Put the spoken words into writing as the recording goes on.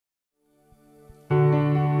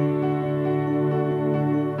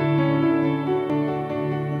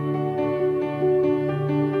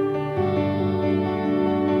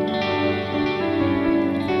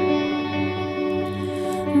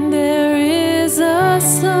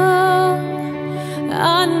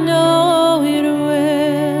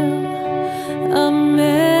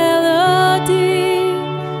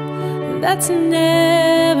that's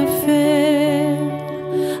never failed.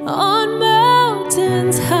 On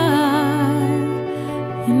mountains high,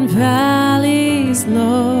 in valleys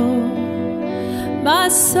low, my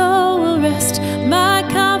soul will rest, my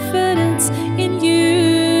confidence in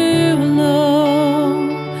you alone.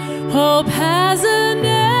 Hope has a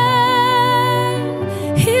name,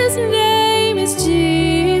 his name is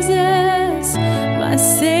Jesus, my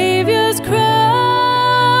Savior's cross.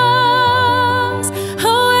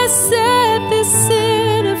 Oh, has set this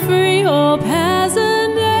sinner free. Hope has a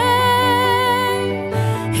name,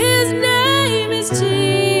 his name is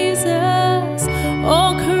Jesus.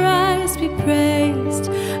 Oh, Christ be praised,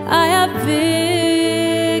 I have victory.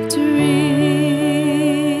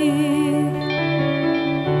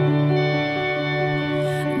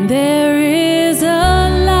 There is a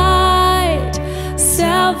light,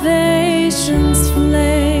 salvation's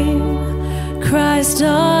flame, Christ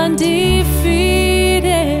undefeated,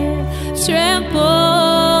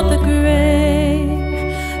 trampled the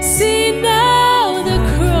grave. See now the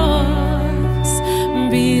cross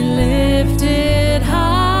be lifted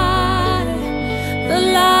high. The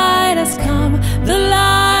light has come, the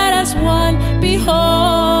light has won.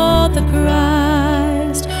 Behold the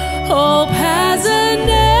Christ. Hope has a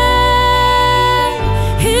name,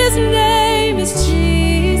 his name is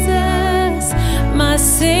Jesus, my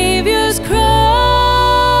Savior's cross.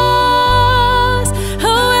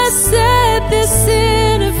 Oh, has set this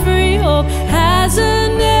sinner free. Hope has a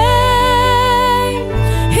name,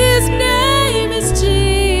 his name is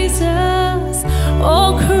Jesus.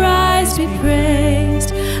 Oh, Christ be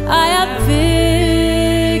praised, I have victory.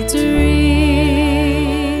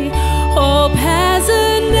 Hope has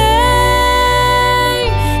a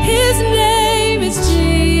name, his name is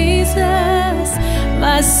Jesus,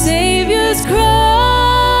 my Savior's cross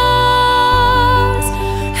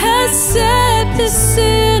has set the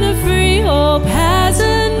sinner free. Hope has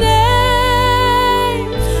a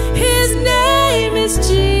name, his name is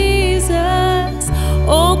Jesus.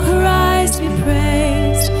 Oh, Christ be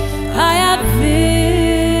praised, I have victory.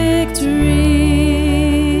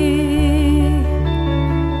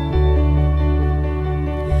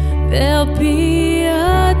 There'll be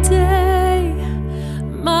a day,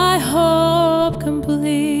 my hope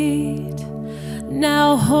complete.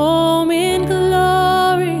 Now home in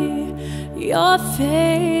glory, your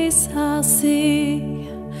face I'll see.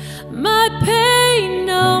 My pain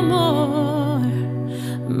no more,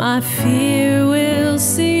 my fear will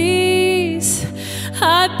cease.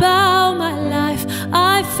 I bow my life,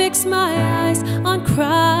 I fix my eyes on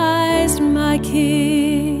Christ my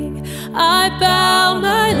King. I bow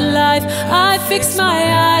my life, I fix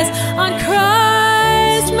my eyes on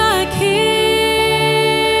Christ my King.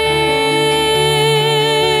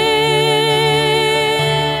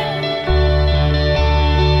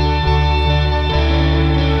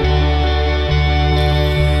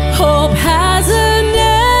 Hope has a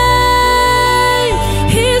name,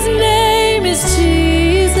 his name is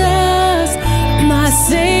Jesus, my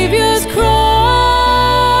Savior's cross.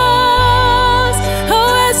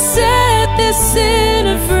 Oh, has set this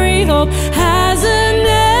sinner free. Hope has a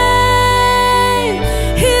name,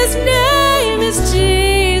 his name is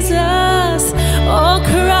Jesus. Oh,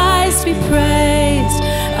 Christ be praised,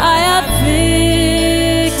 I have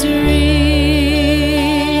victory.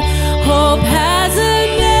 Hope has a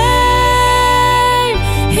name,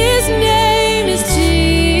 his name is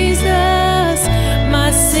Jesus,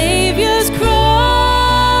 my Savior's cross.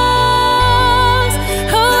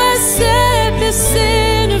 Oh, has set the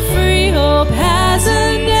sinner free. Hope has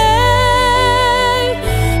a name,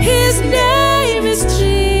 his name is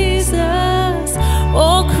Jesus.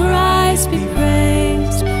 Oh, Christ be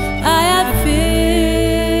praised, I have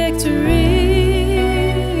victory.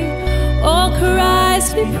 Oh,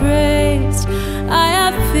 Christ be praised, I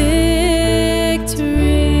have victory.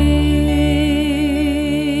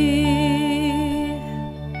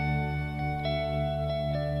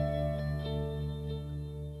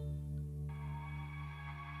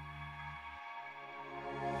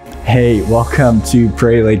 Hey, welcome to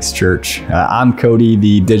Prairie Lakes Church. I'm Cody,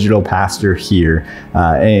 the digital pastor here.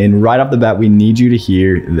 And right off the bat, we need you to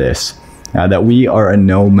hear this, that we are a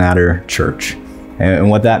no matter church. And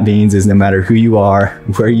what that means is no matter who you are,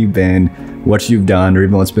 where you've been, what you've done, or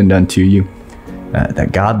even what's been done to you,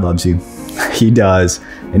 that God loves you. He does.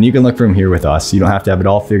 And you can look for him here with us. You don't have to have it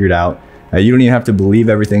all figured out. You don't even have to believe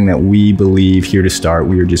everything that we believe here to start.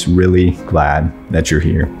 We are just really glad that you're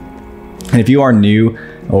here. And if you are new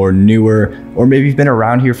or newer, or maybe you've been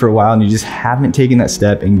around here for a while and you just haven't taken that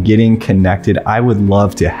step in getting connected, I would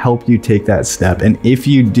love to help you take that step. And if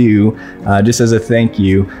you do, just as a thank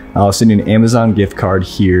you, I'll send you an Amazon gift card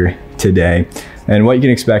here today. And what you can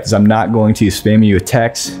expect is I'm not going to spam you with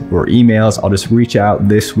texts or emails. I'll just reach out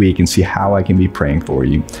this week and see how I can be praying for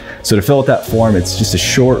you. So to fill out that form, it's just a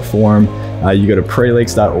short form. You go to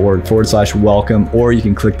prairielakes.org/welcome, or you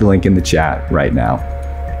can click the link in the chat right now.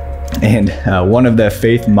 And one of the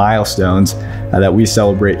faith milestones that we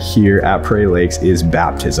celebrate here at Prairie Lakes is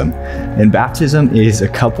baptism. And baptism is a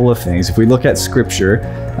couple of things. If we look at scripture,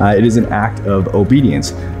 it is an act of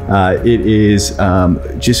obedience. It is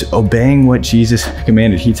just obeying what Jesus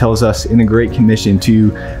commanded. He tells us in the Great Commission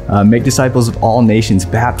to make disciples of all nations,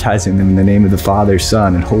 baptizing them in the name of the Father,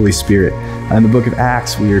 Son, and Holy Spirit. In the book of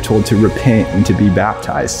Acts, we are told to repent and to be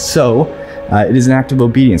baptized. So it is an act of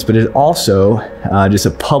obedience, but it is also just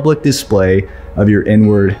a public display of your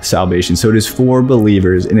inward salvation. So it is for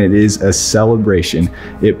believers, and it is a celebration.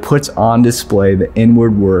 It puts on display the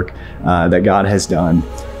inward work that God has done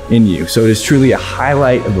in you. So it is truly a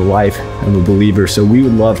highlight of the life of a believer. So we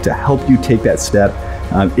would love to help you take that step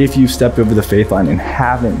if you've stepped over the faith line and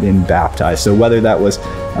haven't been baptized. So whether that was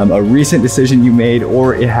a recent decision you made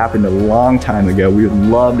or it happened a long time ago, we would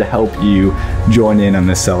love to help you join in on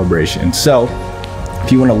this celebration. So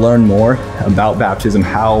if you want to learn more about baptism,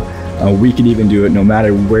 how we could even do it no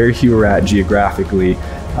matter where you are at geographically,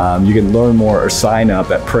 you can learn more or sign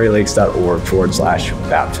up at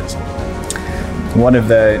prairielakes.org/baptism. One of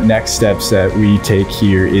the next steps that we take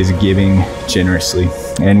here is giving generously.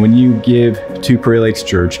 And when you give to Prairie Lakes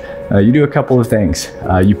Church, you do a couple of things.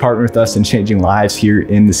 You partner with us in changing lives here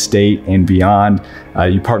in the state and beyond.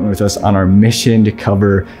 You partner with us on our mission to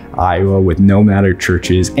cover Iowa with no matter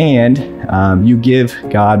churches, and you give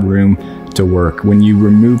God room to work. When you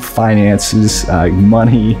remove finances,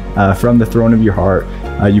 money from the throne of your heart,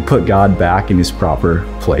 you put God back in his proper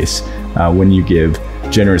place when you give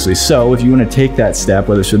generously. So if you want to take that step,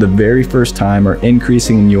 whether it's for the very first time or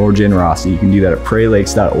increasing in your generosity, you can do that at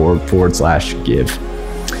prairielakes.org/give.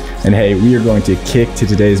 And hey, we are going to kick to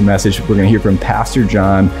today's message. We're going to hear from Pastor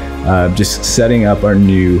John, just setting up our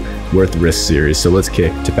new Worth the Risk series. So let's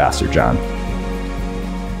kick to Pastor John.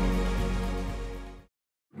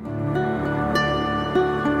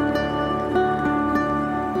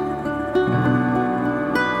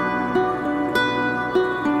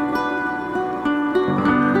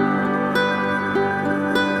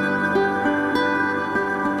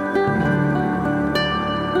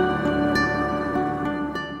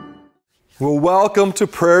 Well, welcome to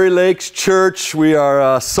Prairie Lakes Church. We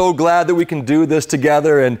are so glad that we can do this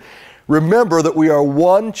together, and remember that we are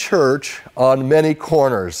one church on many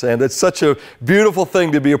corners, and it's such a beautiful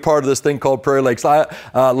thing to be a part of this thing called Prairie Lakes.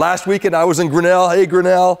 Last weekend I was in Grinnell. Hey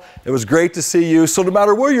Grinnell, it was great to see you. So no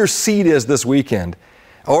matter where your seat is this weekend,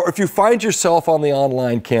 or if you find yourself on the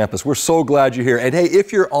online campus, we're so glad you're here. And hey,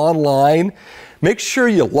 if you're online, make sure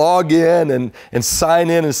you log in and sign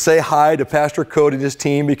in and say hi to Pastor Cody and his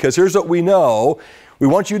team, because here's what we know. We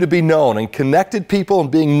want you to be known, and connected people and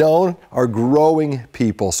being known are growing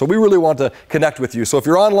people. So we really want to connect with you. So if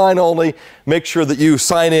you're online only, make sure that you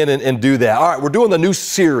sign in and do that. All right, we're doing the new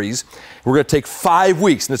series. We're going to take 5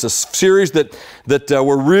 weeks, and it's a series that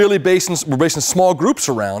we're basing small groups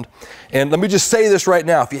around. And let me just say this right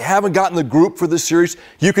now. If you haven't gotten the group for this series,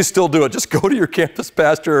 you can still do it. Just go to your campus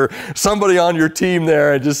pastor or somebody on your team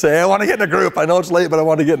there and just say, I want to get in a group. I know it's late, but I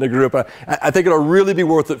want to get in a group. I think it'll really be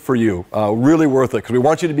worth it for you, really worth it, because we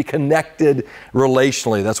want you to be connected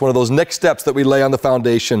relationally. That's one of those next steps that we lay on the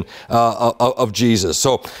foundation of Jesus.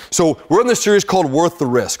 So we're in this series called Worth the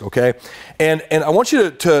Risk, okay? And I want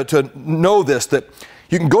you to know this, that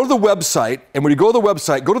you can go to the website, and when you go to the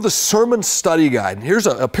website, go to the Sermon Study Guide. And here's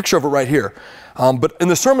a picture of it right here. But in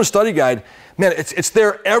the Sermon Study Guide, man, it's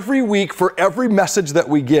there every week for every message that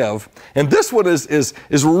we give. And this one is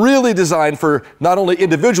really designed for not only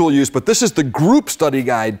individual use, but this is the group study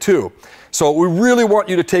guide too. So we really want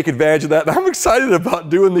you to take advantage of that. And I'm excited about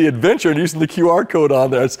doing the adventure and using the QR code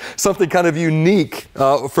on there. It's something kind of unique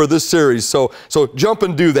for this series. So jump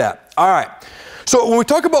and do that. All right. So when we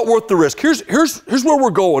talk about Worth the Risk, here's where we're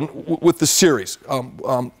going with the series,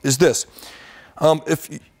 is this. If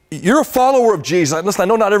you're a follower of Jesus, listen, I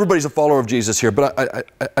know not everybody's a follower of Jesus here, but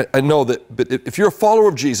I know that, but if you're a follower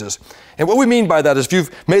of Jesus, and what we mean by that is if you've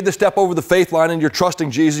made the step over the faith line and you're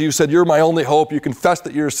trusting Jesus, you said, you're my only hope, you confess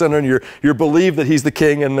that you're a sinner, and you believe that he's the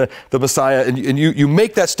King and the Messiah, and you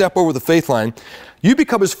make that step over the faith line, you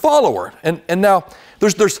become his follower. And now,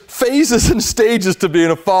 there's phases and stages to being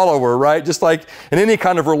a follower, right? Just like in any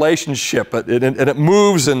kind of relationship, and it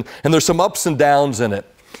moves, and there's some ups and downs in it.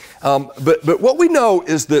 But what we know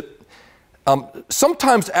is that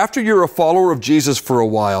sometimes after you're a follower of Jesus for a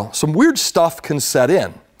while, some weird stuff can set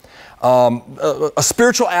in. a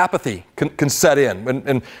spiritual apathy can set in,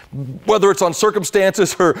 and whether it's on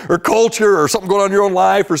circumstances or culture or something going on in your own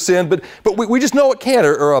life or sin, but we just know it can,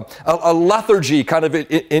 or a lethargy kind of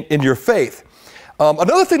in your faith.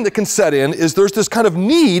 Another thing that can set in is there's this kind of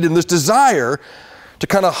need and this desire to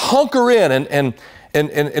kind of hunker in and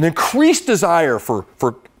increase desire for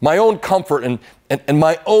my own comfort and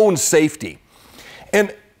my own safety.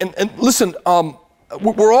 And listen,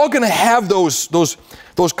 we're all going to have those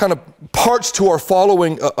kind of parts to our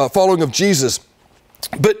following of Jesus,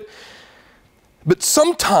 but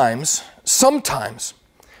sometimes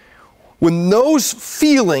when those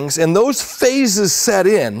feelings and those phases set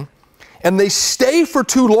in and they stay for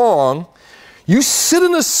too long, you sit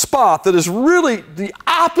in a spot that is really the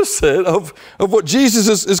opposite of what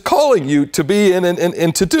Jesus is calling you to be in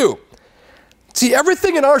and to do. See,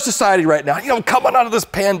 everything in our society right now, coming out of this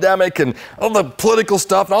pandemic and all the political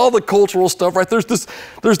stuff and all the cultural stuff, right? There's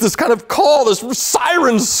this kind of call, this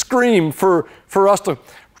siren scream for us to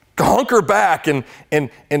hunker back and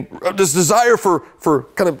this desire for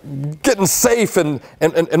kind of getting safe and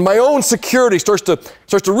my own security starts to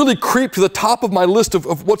really creep to the top of my list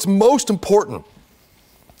of what's most important.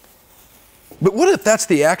 But what if that's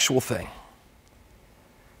the actual thing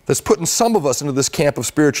that's putting some of us into this camp of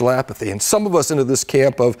spiritual apathy, and some of us into this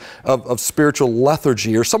camp of spiritual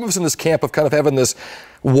lethargy, or some of us in this camp of kind of having this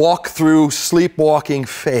walk through sleepwalking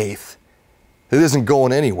faith that isn't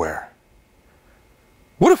going anywhere?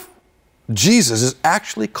 What if Jesus is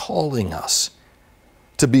actually calling us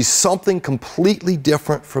to be something completely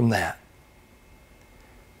different from that?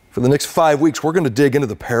 For the next 5 weeks, we're going to dig into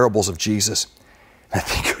the parables of Jesus. And I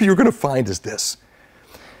think what you're going to find is this: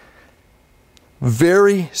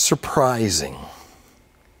 very surprising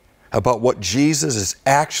about what Jesus is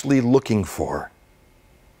actually looking for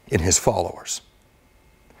in his followers.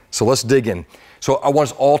 So let's dig in. So I want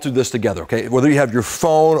us all to do this together, okay? Whether you have your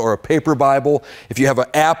phone or a paper Bible, if you have an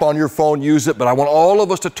app on your phone, use it, but I want all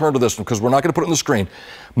of us to turn to this one because we're not going to put it on the screen.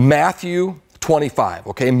 Matthew 25,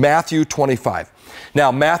 okay? Matthew 25.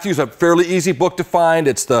 Now, Matthew's a fairly easy book to find.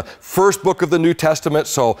 It's the first book of the New Testament,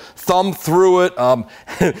 so thumb through it.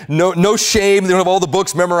 No shame. They don't have all the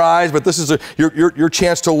books memorized, but this is your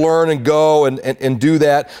chance to learn and go and do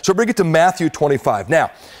that. So bring it to Matthew 25. Now,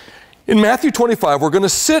 in Matthew 25, we're going to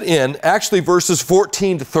sit in actually verses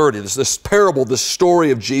 14 to 30. This parable, this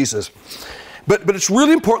story of Jesus. But it's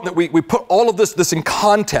really important that we put all of this in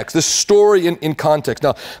context, this story in context.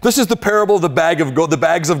 Now, this is the parable of the bags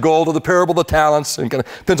of gold, or the parable of the talents, and kind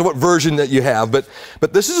of depends on what version that you have. But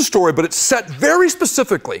this is a story, but it's set very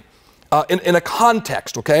specifically in a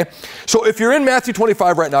context, okay? So if you're in Matthew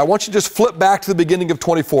 25 right now, I want you to just flip back to the beginning of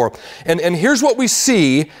 24. And here's what we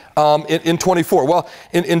see in 24. Well,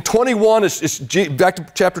 in 21, back to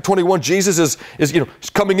chapter 21, Jesus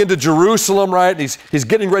is coming into Jerusalem, right? He's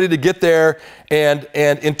getting ready to get there. And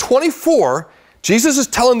in 24, Jesus is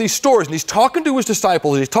telling these stories, and he's talking to his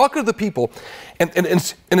disciples, he's talking to the people, and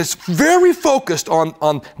it's very focused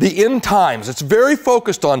on the end times. It's very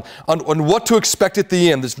focused on what to expect at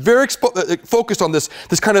the end. It's very focused on this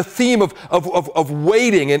kind of theme of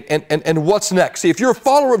waiting and what's next. See, if you're a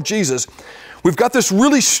follower of Jesus, we've got this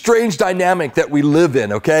really strange dynamic that we live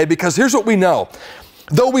in, okay? Because here's what we know.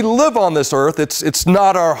 Though we live on this earth, it's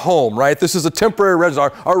not our home, right? This is a temporary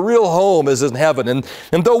residence. Our real home is in heaven. And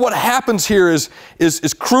though what happens here is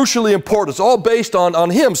crucially important, it's all based on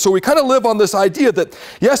Him. So we kind of live on this idea that,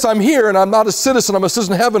 yes, I'm here and I'm not a citizen, I'm a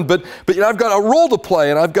citizen of heaven, but I've got a role to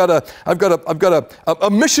play and I've got a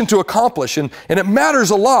mission to accomplish, and it matters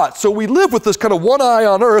a lot. So we live with this kind of one eye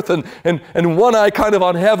on earth and one eye kind of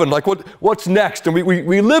on heaven, like what's next? And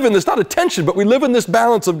we live in this, not a tension, but we live in this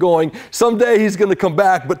balance of going, someday He's going to come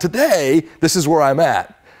back, but today, this is where I'm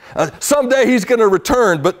at. Someday He's going to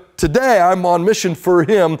return, but today I'm on mission for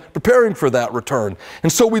Him, preparing for that return.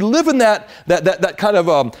 And so we live in that kind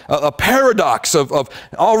of a paradox of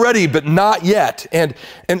already but not yet. And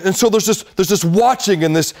so there's this watching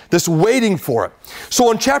and this waiting for it. So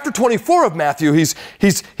in chapter 24 of Matthew, he's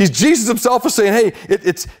Jesus Himself is saying, hey,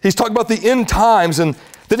 he's talking about the end times, and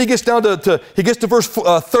then he gets down he gets to verse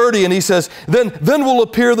 30, and he says, then will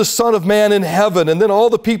appear the Son of Man in heaven, and then all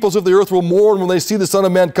the peoples of the earth will mourn when they see the Son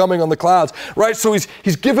of Man coming on the clouds. Right? So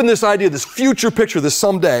he's given this idea, this future picture, this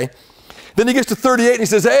someday. Then he gets to 38 and he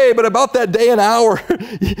says, hey, but about that day and hour,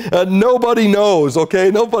 nobody knows, okay?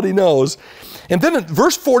 Nobody knows. And then in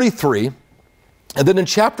verse 43, and then in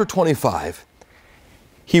chapter 25,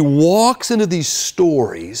 he walks into these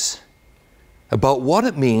stories about what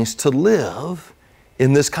it means to live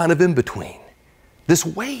in this kind of in-between, this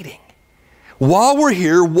waiting. while we're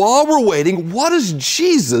here, while we're waiting, what does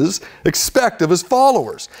Jesus expect of his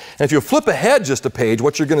followers? And if you flip ahead just a page,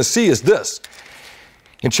 what you're going to see is this.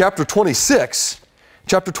 In chapter 26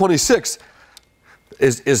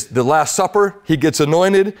 is the Last Supper. He gets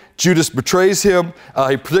anointed. Judas betrays him.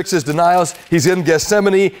 He predicts his denials. He's in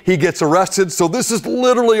Gethsemane. He gets arrested. So this is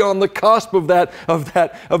literally on the cusp of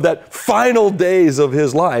that final days of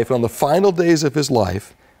his life. On the final days of his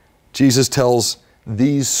life, Jesus tells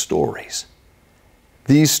these stories.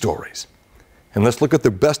 These stories. And let's look at the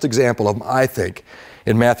best example of them, I think,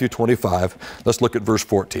 in Matthew 25. Let's look at verse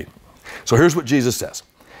 14. So here's what Jesus says.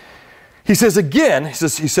 He says again,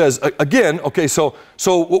 okay, so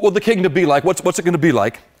what will the kingdom be like? What's it going to be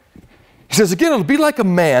like? He says again, it'll be like a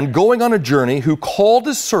man going on a journey who called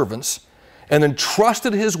his servants and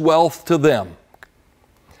entrusted his wealth to them.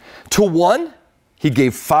 To one, he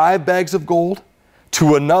gave 5 bags of gold,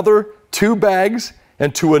 to another 2 bags,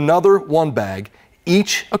 and to another 1 bag,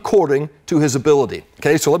 each according to his ability.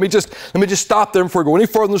 Okay, so let me just stop there before we go any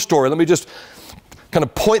further in the story. Let me just kind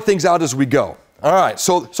of point things out as we go. All right,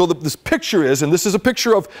 so this picture is, and this is a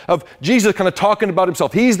picture of Jesus kind of talking about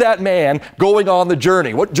himself. He's that man going on the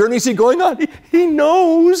journey. What journey is he going on? He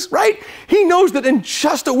knows, right? He knows that in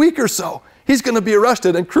just a week or so, he's going to be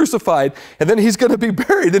arrested and crucified, and then he's going to be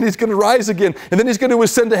buried, and he's going to rise again, and then he's going to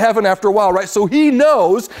ascend to heaven after a while, right? So he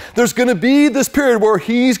knows there's going to be this period where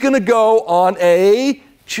he's going to go on a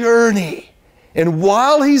journey. And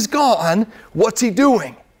while he's gone, what's he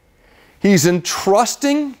doing? He's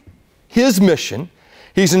entrusting his mission.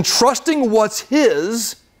 He's entrusting what's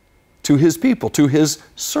his to his people, to his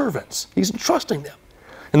servants. He's entrusting them.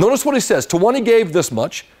 And notice what he says. To one he gave this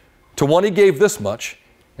much, to one he gave this much,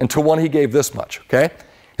 and to one he gave this much, okay?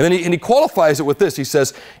 And then he qualifies it with this. He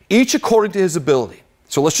says, each according to his ability.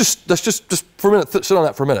 So let's just for a minute, sit on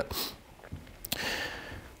that for a minute.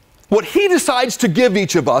 What he decides to give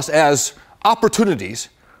each of us as opportunities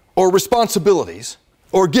or responsibilities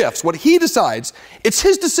or gifts, what he decides, it's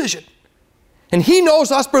his decision. And he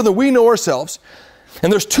knows us better than we know ourselves. And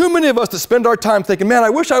there's too many of us that spend our time thinking, man, I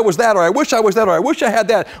wish I was that, or I wish I was that, or I wish I had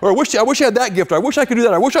that, or I wish I had that gift, or I wish I could do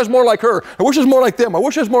that, I wish I was more like her, I wish I was more like them, I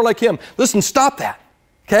wish I was more like him. Listen, stop that,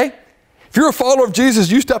 okay? If you're a follower of Jesus,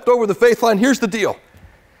 you stepped over the faith line, here's the deal.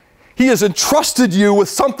 He has entrusted you with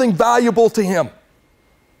something valuable to him.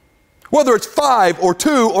 Whether it's 5 or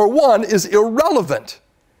 2 or 1 is irrelevant.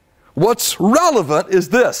 What's relevant is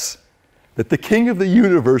this, that the King of the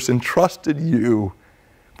universe entrusted you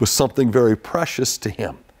with something very precious to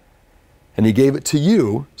him. And he gave it to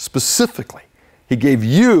you specifically. He gave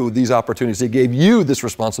you these opportunities. He gave you this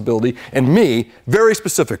responsibility, and me very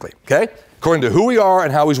specifically, okay? According to who we are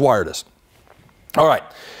and how he's wired us. All right,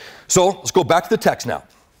 so let's go back to the text now.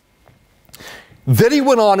 Then he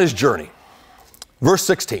went on his journey. Verse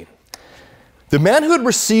 16. The man who had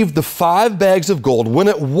received the 5 bags of gold went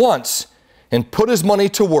at once and put his money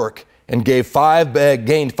to work and gained 5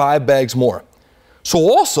 bags more. So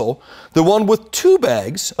also the one with 2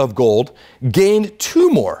 bags of gold gained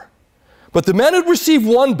 2 more. But the man who had received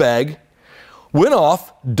 1 bag went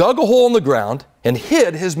off, dug a hole in the ground, and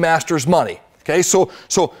hid his master's money. Okay, so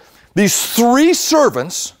these 3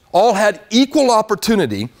 servants all had equal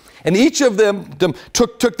opportunity, and each of them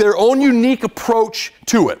took their own unique approach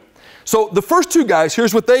to it. So the first 2 guys,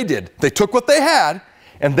 here's what they did. They took what they had,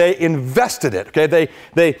 and they invested it, okay?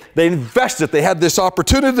 They invested it. They had this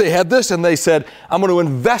opportunity, they had this, and they said, I'm going to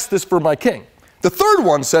invest this for my king. The third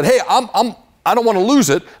one said, hey, I don't want to lose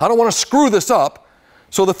it. I don't want to screw this up.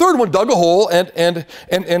 So the third one dug a hole and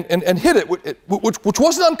hid it, which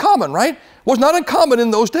wasn't uncommon, right? Was not uncommon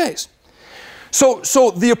in those days.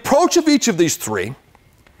 So the approach of each of these 3,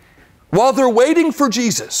 while they're waiting for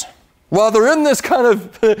Jesus, while they're in this kind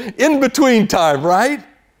of in-between time, right?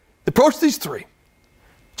 The approach of these 3,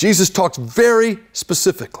 Jesus talks very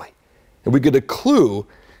specifically, and we get a clue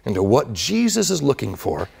into what Jesus is looking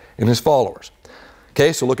for in his followers.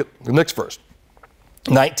 Okay, so look at the next verse.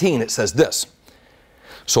 19, it says this.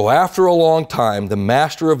 So after a long time, the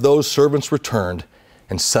master of those servants returned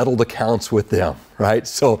and settled accounts with them, right?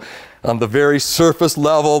 So on the very surface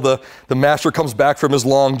level, the master comes back from his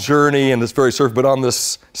long journey and this very surface, but on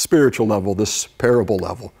this spiritual level, this parable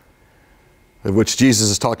level, of which Jesus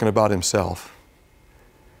is talking about himself.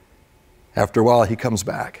 After a while, he comes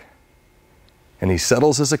back and he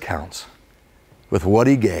settles his accounts with what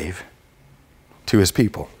he gave to his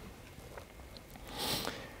people.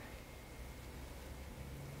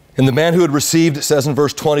 And the man who had received, it says in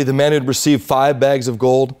verse 20, the man who had received 5 bags of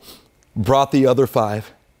gold brought the other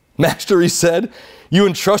 5. Master, he said, you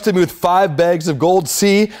entrusted me with 5 bags of gold.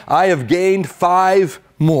 See, I have gained 5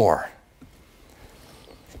 more.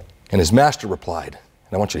 And his master replied,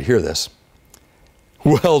 and I want you to hear this,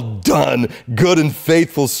 "Well done, good and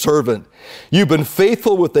faithful servant. You've been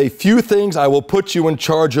faithful with a few things. I will put you in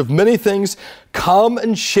charge of many things. Come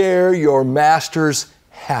and share your master's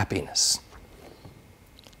happiness."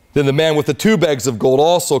 Then the man with the 2 bags of gold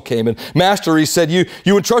also came. And "Master," he said, you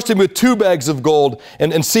entrusted me with 2 bags of gold.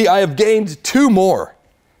 And see, I have gained 2 more.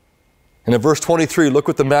 And in verse 23, look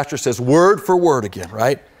what the master says, word for word again,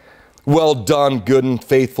 right? "Well done, good and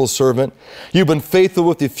faithful servant. You've been faithful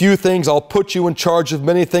with a few things. I'll put you in charge of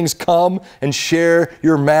many things. Come and share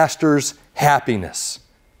your master's happiness."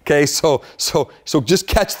 Okay, so just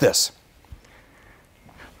catch this.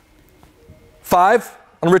 5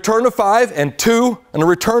 on a return of 5 and 2 on a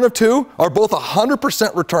return of 2 are both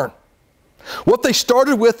 100% return. What they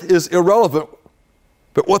started with is irrelevant,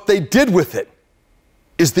 but what they did with it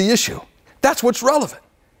is the issue. That's what's relevant.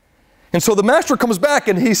 And so the master comes back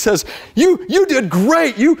and he says, you did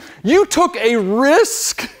great. You took a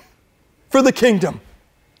risk for the kingdom.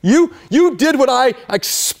 You did what I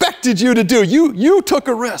expected you to do. You took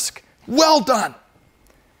a risk. Well done.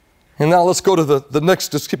 And now let's go to the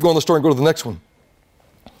next, let's keep going the story and go to the next one.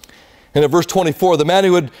 And in verse 24, the man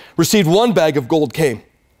who had received 1 bag of gold came.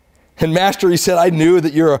 And "Master," he said, "I knew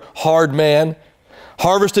that you're a hard man,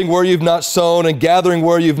 harvesting where you've not sown and gathering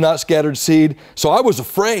where you've not scattered seed. So I was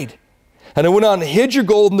afraid. And I went out and hid your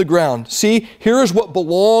gold in the ground. See, here is what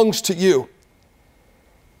belongs to you."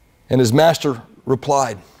 And his master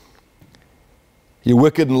replied, "You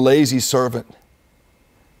wicked and lazy servant.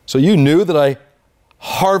 So you knew that I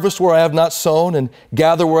harvest where I have not sown and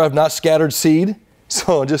gather where I have not scattered seed?"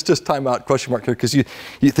 So just time out, question mark here, because you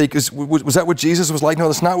think, was that what Jesus was like? No,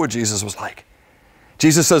 that's not what Jesus was like.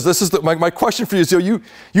 Jesus says, this is my question for you is,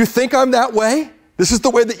 you think I'm that way? This is the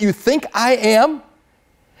way that you think I am?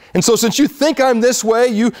 And so since you think I'm this way,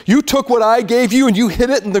 you took what I gave you and you hid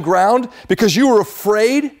it in the ground because you were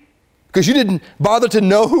afraid, because you didn't bother to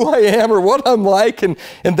know who I am or what I'm like, and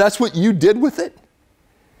that's what you did with it?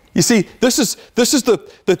 You see, this is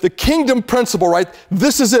the kingdom principle, right?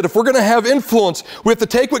 This is it. If we're going to have influence, we have to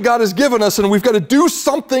take what God has given us and we've got to do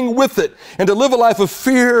something with it. And to live a life of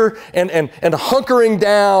fear and hunkering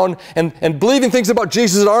down and believing things about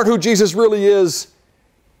Jesus that aren't who Jesus really is,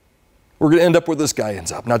 we're going to end up where this guy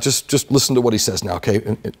ends up. Now just listen to what he says now,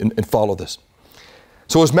 okay, and follow this.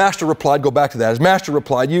 So his master replied, go back to that. His master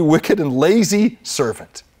replied, "You wicked and lazy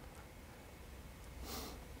servant.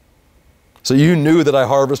 So you knew that I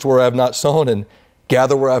harvest where I have not sown and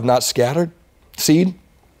gather where I have not scattered seed?"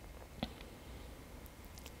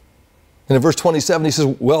 And in verse 27, he says,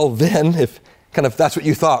 "Well then, if that's what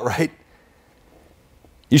you thought, right?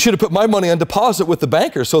 You should have put my money on deposit with the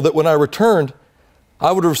banker so that when I returned,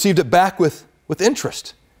 I would have received it back with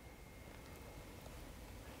interest.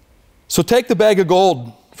 So take the bag of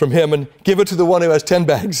gold from him and give it to the one who has 10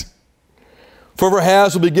 bags. For whoever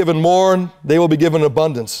has will be given more, and they will be given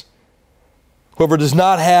abundance. Whoever does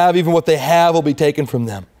not have, even what they have will be taken from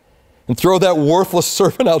them. And throw that worthless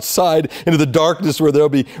servant outside into the darkness where there'll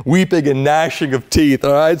be weeping and gnashing of teeth."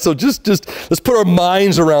 All right, so just let's put our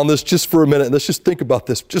minds around this just for a minute. Let's just think about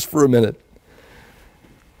this just for a minute.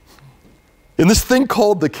 In this thing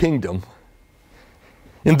called the kingdom,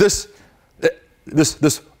 in this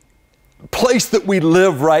place that we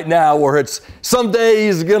live right now, where it's someday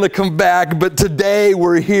he's going to come back, but today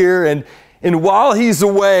we're here, and while he's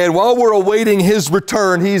away and while we're awaiting his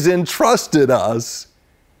return, he's entrusted us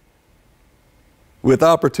with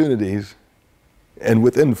opportunities and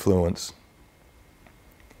with influence.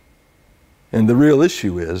 And the real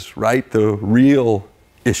issue is, right, the real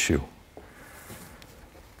issue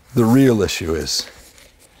is,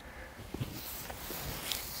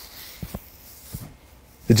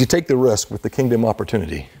 did you take the risk with the kingdom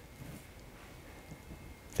opportunity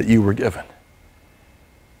that you were given?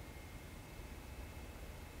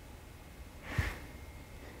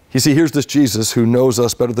 You see, here's this Jesus who knows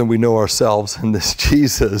us better than we know ourselves, and this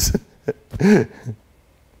Jesus,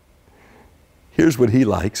 here's what he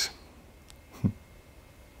likes.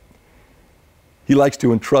 He likes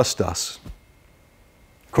to entrust us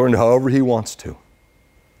according to however he wants to.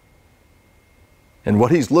 And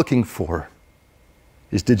what he's looking for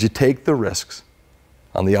is, did you take the risks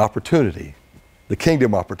on the opportunity, the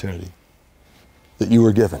kingdom opportunity that you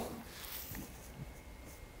were given?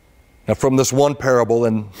 Now, from this one parable,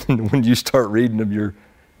 and when you start reading them, you're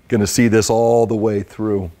going to see this all the way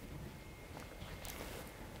through.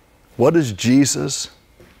 What is Jesus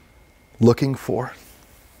looking for?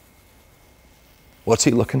 What's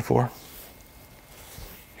he looking for?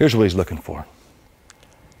 Here's what he's looking for.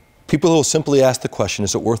 People who will simply ask the question,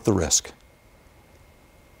 is it worth the risk?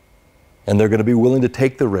 And they're going to be willing to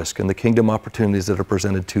take the risk and the kingdom opportunities that are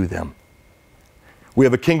presented to them. We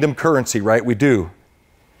have a kingdom currency, right? We do.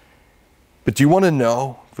 But do you want to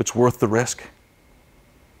know if it's worth the risk?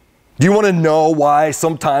 Do you want to know why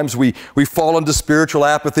sometimes we fall into spiritual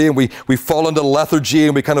apathy and we fall into lethargy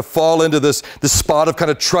and we kind of fall into this spot of kind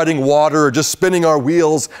of treading water or just spinning our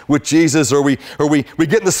wheels with Jesus, or we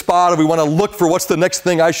get in the spot and we want to look for what's the next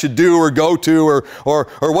thing I should do or go to, or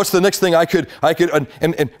what's the next thing I could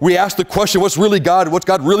and we ask the question, what's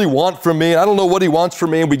God really want from me? And I don't know what he wants from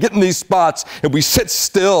me, and we get in these spots and we sit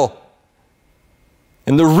still.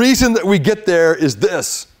 And the reason that we get there is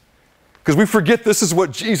this. Because we forget this is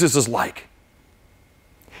what Jesus is like.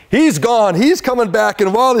 He's gone. He's coming back.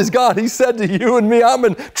 And while he's gone, he said to you and me, I'm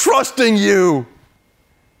entrusting you.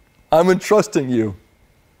 I'm entrusting you.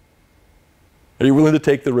 Are you willing to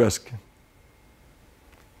take the risk?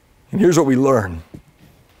 And here's what we learn.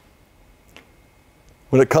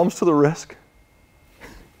 When it comes to the risk,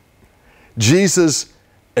 Jesus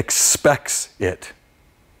expects it.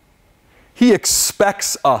 He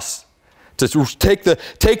expects us to take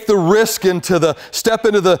the risk and to step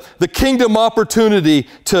into the kingdom opportunity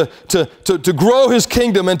to grow his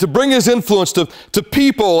kingdom and to bring his influence to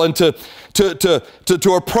people and to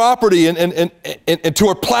our property and to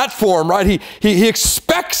our platform, right? He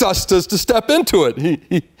expects us to step into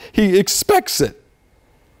it. He expects it.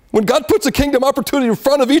 When God puts a kingdom opportunity in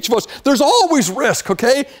front of each of us, there's always risk,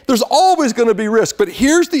 okay? There's always going to be risk. But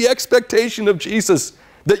here's the expectation of Jesus,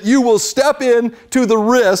 that you will step into the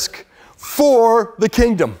risk for the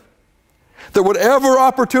kingdom. That whatever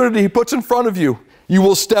opportunity he puts in front of you, you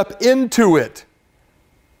will step into it.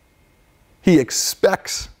 He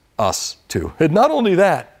expects us to. And not only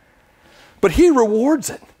that, but he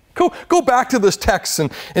rewards it. Go back to this text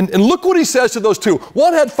and look what he says to those two.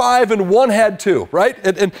 One had 5 and one had 2, right?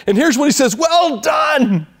 And here's what he says, well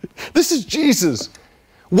done. This is Jesus.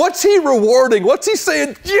 What's he rewarding? What's he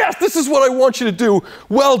saying? Yes, this is what I want you to do.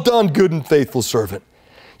 Well done, good and faithful servant.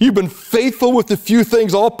 You've been faithful with a few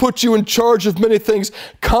things. I'll put you in charge of many things.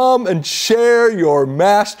 Come and share your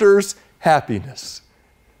master's happiness.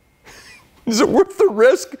 Is it worth the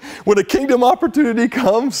risk when a kingdom opportunity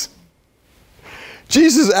comes?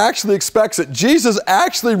 Jesus actually expects it. Jesus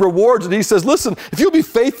actually rewards it. He says, listen, if you'll be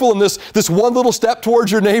faithful in this one little step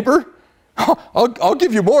towards your neighbor, I'll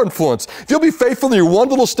give you more influence. If you'll be faithful in your one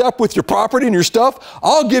little step with your property and your stuff,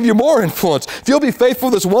 I'll give you more influence. If you'll be faithful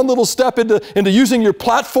in this one little step into using your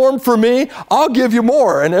platform for me, I'll give you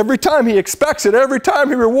more. And every time he expects it, every time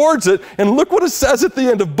he rewards it. And look what it says at the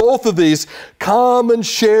end of both of these. Come and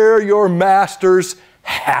share your master's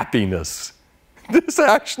happiness. This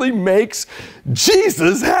actually makes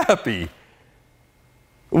Jesus happy.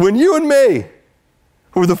 When you and me,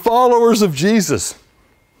 who are the followers of Jesus,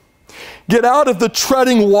 get out of the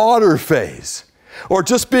treading water phase or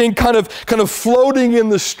just being kind of floating in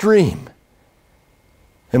the stream,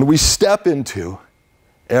 and we step into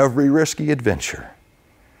every risky adventure,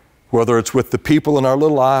 whether it's with the people in our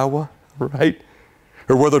little Iowa, right?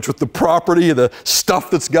 Or whether it's with the property, the stuff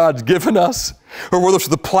that God's given us, or whether it's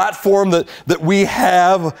the platform that we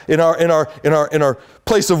have in our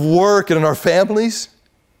place of work and in our families.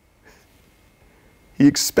 He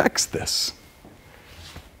expects this.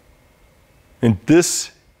 And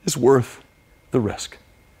this is worth the risk.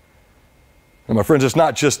 And my friends, it's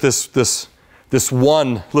not just this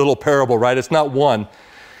one little parable, right? It's not one.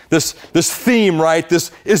 This theme, right?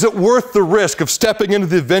 Is it worth the risk of stepping into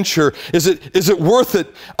the adventure? Is it worth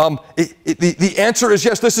it? The answer is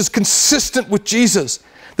yes. This is consistent with Jesus.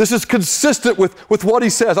 This is consistent with what he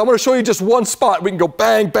says. I'm going to show you just one spot. We can go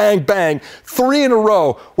bang, bang, bang, 3 in a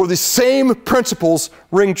row where the same principles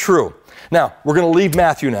ring true. Now, we're going to leave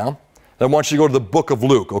Matthew now. I want you to go to the book of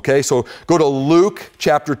Luke, okay? So go to Luke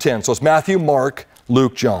chapter 10. So it's Matthew, Mark,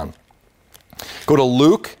 Luke, John. Go to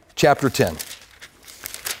Luke chapter 10.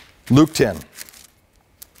 Luke 10.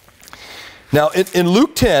 Now, in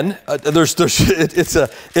Luke 10, it's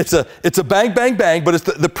a bang, bang, bang, but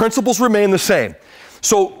the principles remain the same.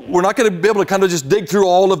 So we're not going to be able to kind of just dig through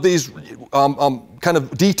all of these kind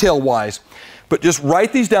of detail-wise, but just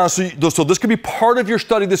write these down so this could be part of your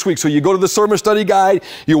study this week. So you go to the sermon study guide,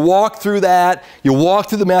 you walk through that, you walk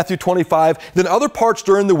through the Matthew 25, then other parts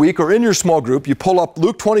during the week or in your small group, you pull up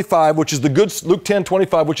Luke 25, which is Luke 10,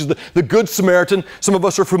 25, which is the Good Samaritan. Some of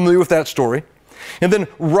us are familiar with that story. And then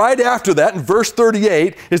right after that, in verse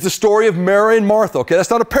 38, is the story of Mary and Martha. Okay, that's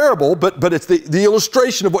not a parable, but it's the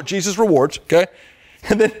illustration of what Jesus rewards, okay?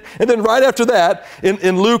 And then right after that,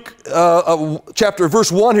 in Luke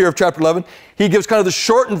verse 1 here of chapter 11, he gives kind of the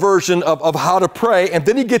shortened version of how to pray, and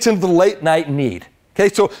then he gets into the late night need.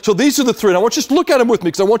 Okay, so these are the three. And I want you to look at them with me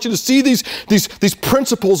because I want you to see these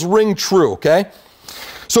principles ring true, okay?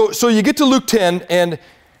 So you get to Luke 10, and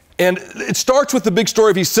it starts with the big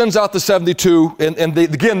story of he sends out the 72, and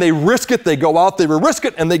they risk it, they go out, they risk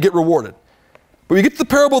it, and they get rewarded. But we get to the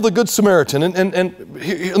parable of the Good Samaritan, and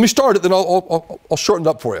let me start it, then I'll shorten it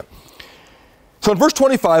up for you. So in verse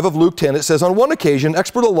 25 of Luke 10, it says, on one occasion, an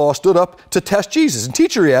expert of the law stood up to test Jesus. And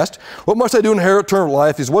teacher, he asked, what must I do to inherit eternal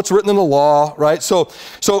life? He's what's written in the law, right? So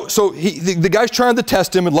the guy's trying to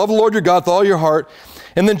test him and love the Lord your God with all your heart.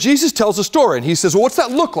 And then Jesus tells a story, and he says, well, what's that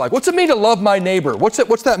look like? What's it mean to love my neighbor? What's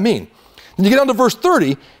that mean? And you get down to verse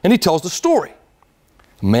 30, and he tells the story.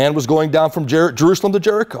 A man was going down from Jerusalem to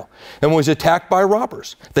Jericho and was attacked by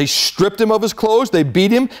robbers. They stripped him of his clothes, they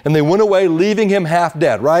beat him, and they went away, leaving him half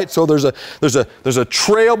dead, right? So there's a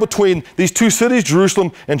trail between these two cities,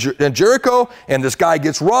 Jerusalem and Jericho, and this guy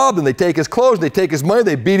gets robbed, and they take his clothes, they take his money,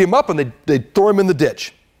 they beat him up, and they throw him in the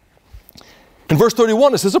ditch. In verse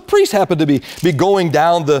 31, it says, a priest happened to be going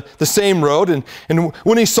down the same road, and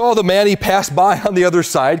when he saw the man, he passed by on the other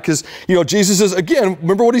side, because, Jesus says, again,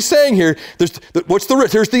 remember what he's saying here, what's the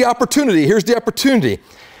risk? Here's the opportunity.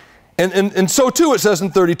 And so too, it says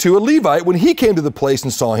in 32, a Levite, when he came to the place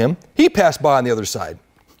and saw him, he passed by on the other side.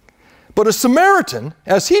 But a Samaritan,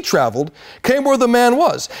 as he traveled, came where the man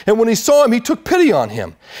was. And when he saw him, he took pity on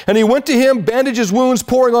him. And he went to him, bandaged his wounds,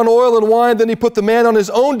 pouring on oil and wine. Then he put the man on his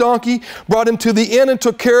own donkey, brought him to the inn, and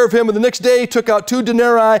took care of him. And the next day he took out 2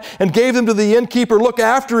 denarii and gave them to the innkeeper. Look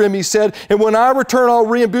after him, he said, and when I return, I'll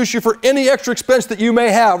reimburse you for any extra expense that you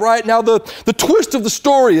may have. Right now, the twist of the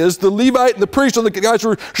story is the Levite and the priest are the guys who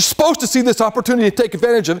are supposed to see this opportunity to take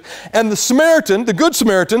advantage of it. And the Samaritan, the Good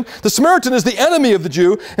Samaritan, the Samaritan is the enemy of the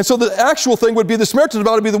Jew. And so the actual thing would be the Samaritan is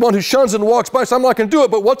about to be the one who shuns and walks by, so I'm not going to do it.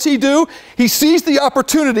 But what's he do? He sees the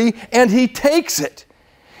opportunity and he takes it.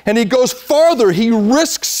 And he goes farther. He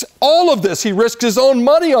risks all of this. He risks his own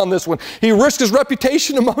money on this one. He risks his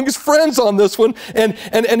reputation among his friends on this one. And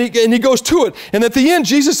he goes to it. And at the end,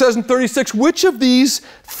 Jesus says in 36, which of these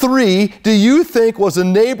 3 do you think was a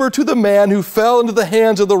neighbor to the man who fell into the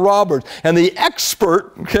hands of the robbers? And the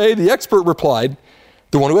expert replied,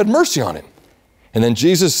 the one who had mercy on him. And then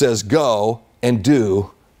Jesus says, go and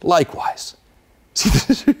do likewise.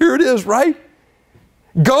 See, here it is, right?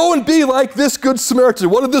 Go and be like this Good Samaritan.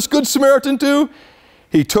 What did this Good Samaritan do?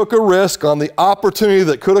 He took a risk on the opportunity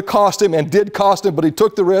that could have cost him and did cost him, but he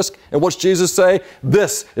took the risk. And what's Jesus say?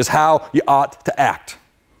 This is how you ought to act.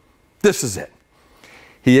 This is it.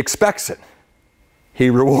 He expects it. He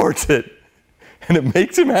rewards it. And it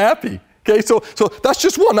makes him happy. Okay, so that's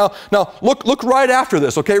just one. Now look right after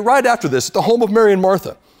this, okay? Right after this, at the home of Mary and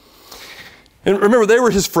Martha. And remember, they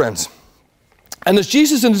were his friends. And as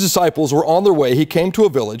Jesus and his disciples were on their way, he came to a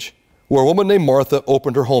village where a woman named Martha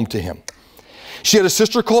opened her home to him. She had a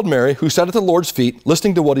sister called Mary who sat at the Lord's feet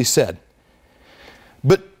listening to what he said.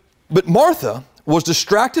 But Martha was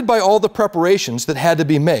distracted by all the preparations that had to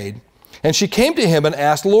be made. And she came to him and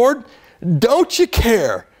asked, Lord, don't you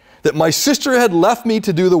care that my sister had left me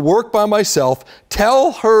to do the work by myself?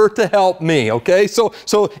 Tell her to help me, okay? So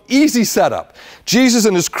easy setup. Jesus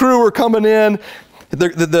and his crew are coming in.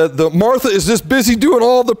 The Martha is just busy doing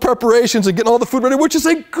all the preparations and getting all the food ready, which is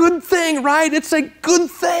a good thing, right? It's a good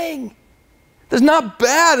thing. It's not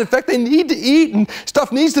bad. In fact, they need to eat and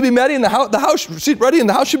stuff needs to be ready and the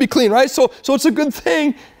house should be clean, right? So it's a good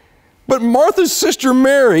thing. But Martha's sister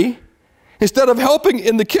Mary, instead of helping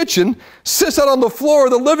in the kitchen, sits out on the floor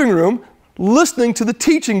of the living room listening to the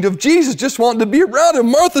teaching of Jesus, just wanting to be around him.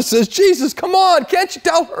 Martha says, Jesus, come on, can't you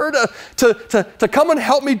tell her to come and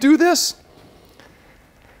help me do this?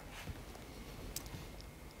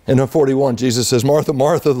 And in 41, Jesus says, Martha,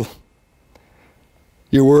 Martha,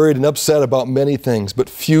 you're worried and upset about many things, but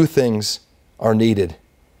few things are needed,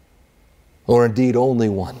 or indeed only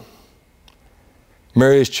one.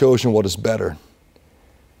 Mary has chosen what is better,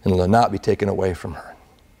 and it will not be taken away from her.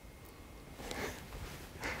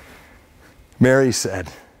 Mary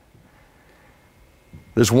said,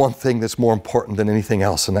 there's one thing that's more important than anything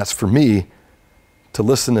else, and that's for me to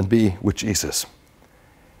listen and be with Jesus.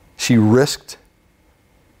 She risked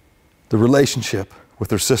the relationship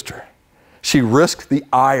with her sister. She risked the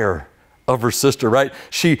ire of her sister, right?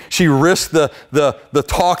 She risked the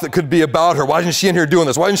talk that could be about her. Why isn't she in here doing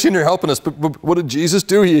this? Why isn't she in here helping us? But what did Jesus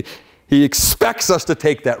do? He expects us to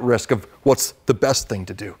take that risk of what's the best thing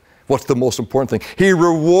to do. What's the most important thing? He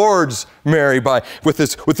rewards Mary with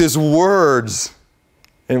his words.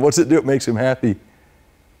 And what's it do? It makes him happy.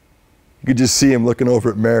 You could just see him looking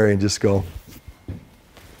over at Mary and just go,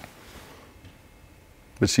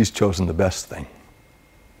 but she's chosen the best thing.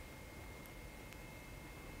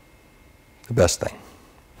 The best thing.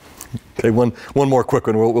 Okay, one more quick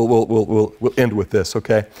one. We'll end with this,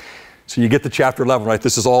 okay? So you get to chapter 11, right?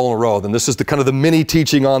 This is all in a row. Then this is the kind of the mini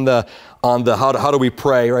teaching on the how do we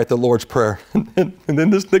pray, right? The Lord's Prayer. And then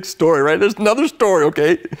this next story, right? There's another story,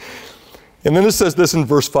 okay? And then it says this in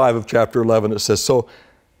verse 5 of chapter 11. It says, so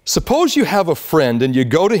suppose you have a friend and you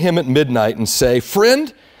go to him at midnight and say,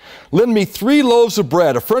 friend, lend me 3 loaves of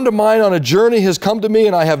bread. A friend of mine on a journey has come to me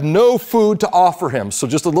and I have no food to offer him. So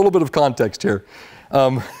just a little bit of context here.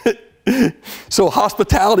 So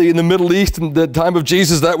hospitality in the Middle East in the time of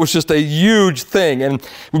Jesus, that was just a huge thing, and it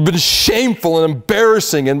would have been shameful and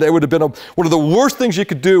embarrassing, and there would have been one of the worst things you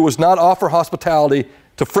could do was not offer hospitality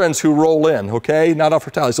to friends who roll in, okay? Not offer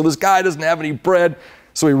hospitality. So this guy doesn't have any bread,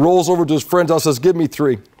 so he rolls over to his friend's house and says, give me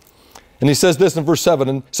 3. And he says this in verse 7,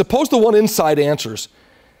 and suppose the one inside answers,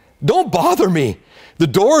 don't bother me. The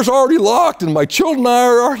door's already locked and my children and I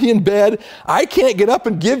are already in bed. I can't get up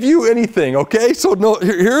and give you anything, okay? So no,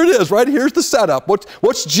 here it is, right? Here's the setup.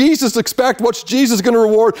 What's Jesus expect? What's Jesus going to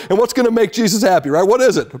reward? And what's going to make Jesus happy, right? What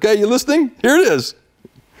is it? Okay, you listening? Here it is.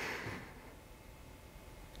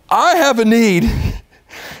 I have a need,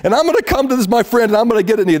 and I'm going to come to this, my friend, and I'm going to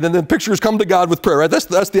get a need. And then the picture is come to God with prayer, right?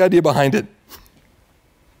 That's the idea behind it.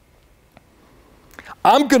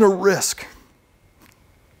 I'm going to risk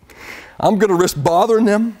bothering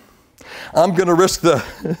them. I'm going to risk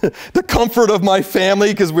the comfort of my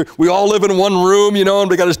family because we all live in one room, you know, and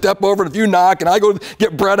we got to step over. And if you knock and I go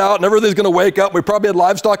get bread out and everything's going to wake up, we probably had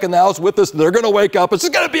livestock in the house with us and they're going to wake up. It's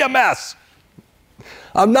going to be a mess.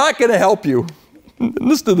 I'm not going to help you.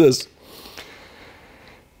 Listen to this.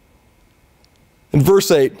 In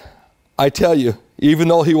verse 8, I tell you, even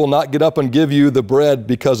though he will not get up and give you the bread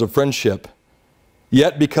because of friendship,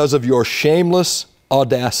 yet because of your shameless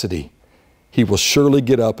audacity, he will surely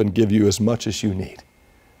get up and give you as much as you need.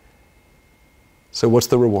 So what's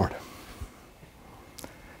the reward?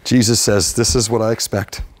 Jesus says, this is what I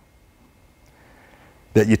expect.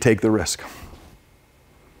 That you take the risk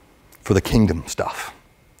for the kingdom stuff.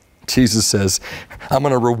 Jesus says, I'm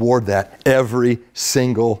going to reward that every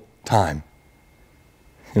single time.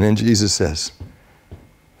 And then Jesus says,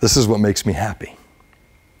 this is what makes me happy.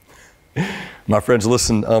 My friends,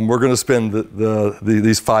 listen, we're going to spend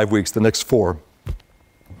these 5 weeks, the next 4,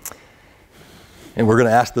 and we're going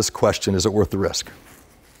to ask this question, is it worth the risk?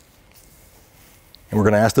 And we're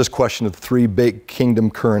going to ask this question of the 3 big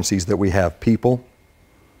kingdom currencies that we have, people,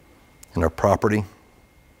 and our property,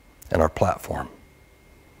 and our platform.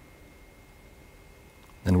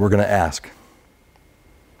 And we're going to ask,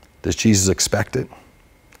 does Jesus expect it?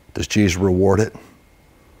 Does Jesus reward it?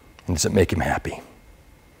 And does it make him happy?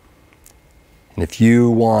 And if you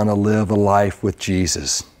want to live a life with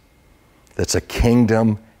Jesus that's a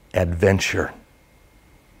kingdom adventure,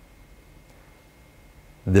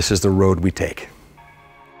 this is the road we take.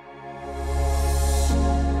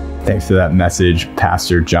 Thanks for that message,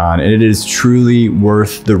 Pastor John. And it is truly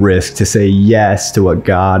worth the risk to say yes to what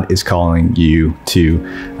God is calling you to.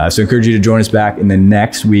 So I encourage you to join us back in the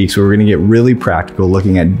next week. So we're going to get really practical,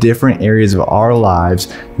 looking at different areas of our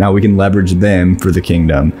lives. Now we can leverage them for the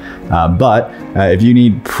kingdom. But if you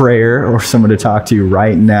need prayer or someone to talk to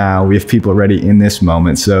right now, we have people ready in this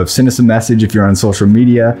moment. So send us a message if you're on social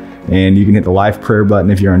media, and you can hit the live prayer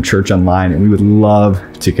button if you're on Church Online, and we would love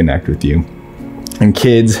to connect with you. And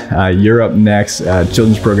kids, you're up next.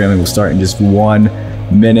 Children's programming will start in just 1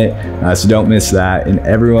 minute, so don't miss that. And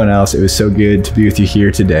everyone else, it was so good to be with you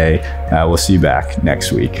here today. We'll see you back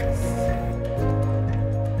next week.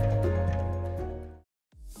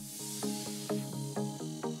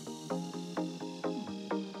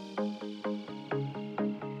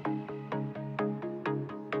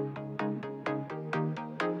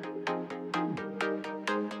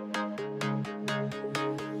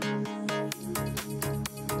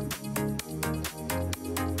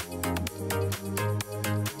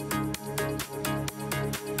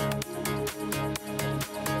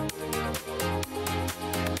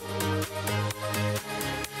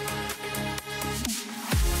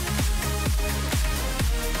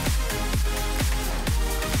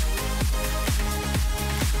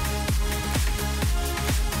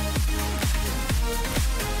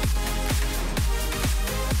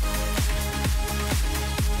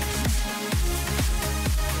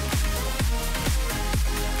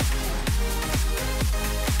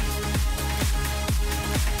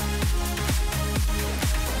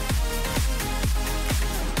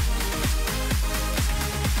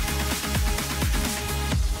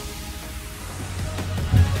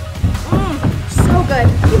 Good.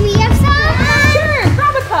 Can we have some? Sure,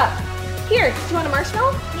 grab a cup. Here, do you want a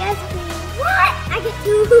marshmallow? Yes, please. What? I get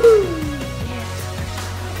two. Yes.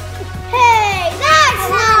 Hey, that's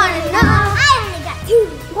not No, I only got 2.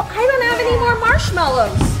 Well, I don't have any more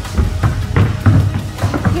marshmallows.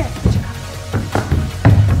 Here.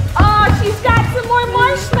 Oh, she's got some more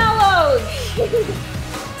marshmallows.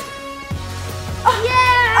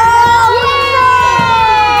 Yeah! Oh, Yeah!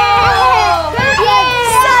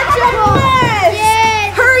 such a mess!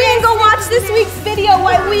 Yes! Hurry and go watch this week's video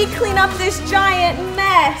while we clean up this giant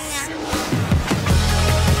mess.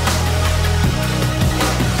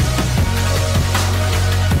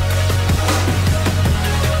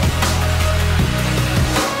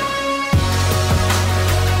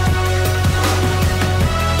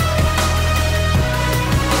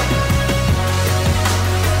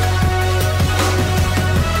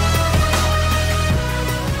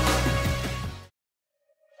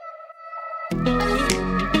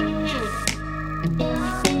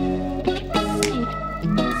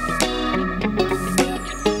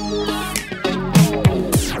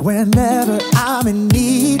 Whenever I'm in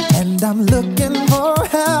need and I'm looking for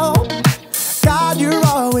help, God, you're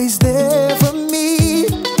always there for me.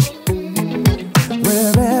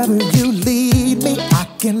 Wherever you lead me, I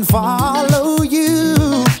can follow you.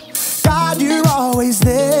 God, you're always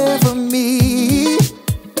there for me.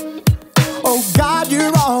 Oh, God,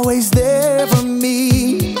 you're always there for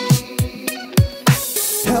me.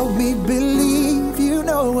 Help me believe you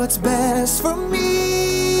know what's best for me.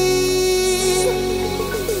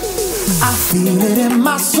 I feel it in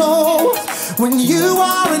my soul when you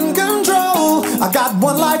are in control. I got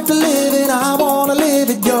one life to live and I wanna live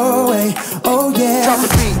it your way. Oh yeah,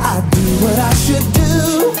 I do what I should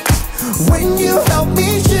do when you help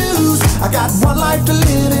me choose. I got one life to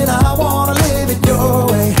live and I wanna live it your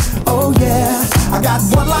way. Oh yeah, I got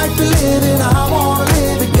one life to live and I wanna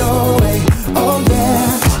live it your way. Oh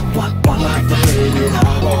yeah, one life to live and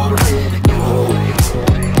I wanna live it your way.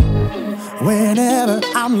 Whenever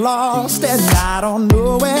I'm lost and I don't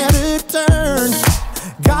know where to turn,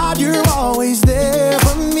 God, you're always there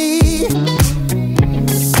for me.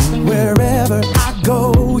 Wherever I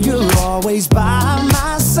go, you're always by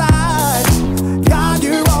my side. God,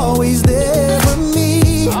 you're always there for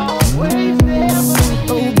me.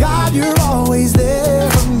 Oh, God, you're always there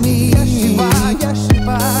for me.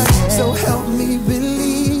 So help me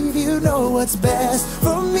believe you know what's best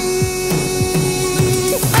for me.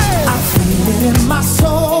 In my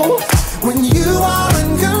soul, when you are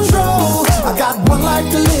in control, I got one life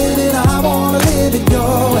to live and I wanna live it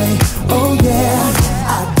your way. Oh yeah,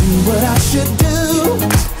 I do what I should do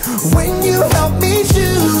when you help me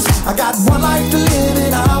choose. I got one life to live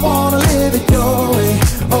and I wanna live it your way.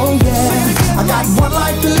 Oh yeah, I got one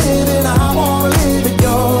life to live and I wanna live it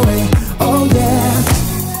your way. Oh yeah.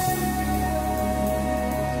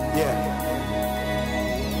 Yeah.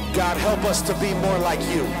 God, help us to be more like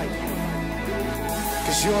you.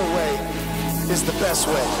 'Cause your way is the best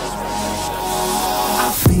way.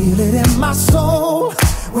 I feel it in my soul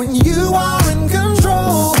when you are in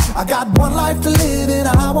control. I got one life to live and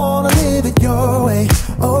I wanna live it your way.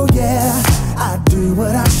 Oh yeah, I do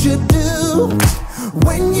what I should do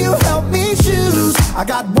when you help me choose. I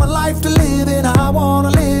got one life to live and I wanna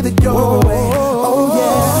live it your way. Oh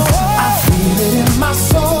yeah, I feel it in my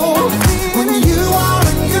soul when you are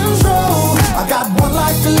in control. I got one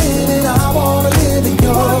life to live and I wanna live it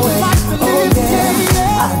your way. Oh yeah,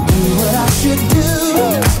 I do what I should do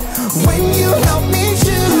when you help me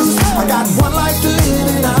choose. I got one life to live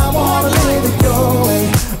and I wanna live it your way.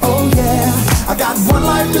 Oh yeah, I got one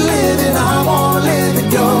life to live and I wanna live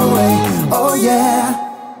it your way. Oh yeah.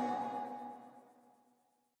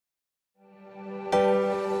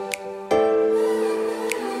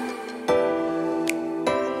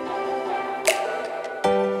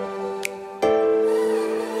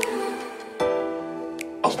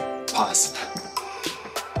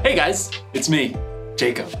 Hey guys, it's me,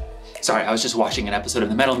 Jacob. Sorry, I was just watching an episode of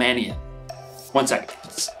The Metal Manian. 1 second,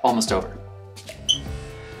 it's almost over.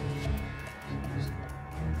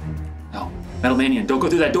 No, Metal Manian, don't go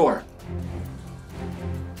through that door.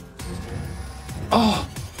 Oh,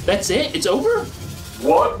 that's it? It's over?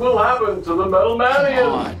 What will happen to the Metal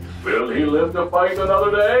Manian? Will he live to fight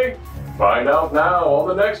another day? Find out now on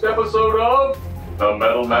the next episode of The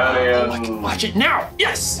Metal Manian. Oh, I can watch it now,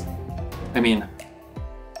 yes! I mean,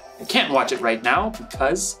 I can't watch it right now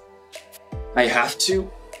because I have to,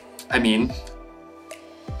 I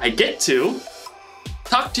get to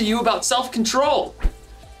talk to you about self-control.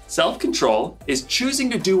 Self-control is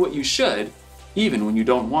choosing to do what you should even when you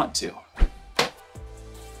don't want to.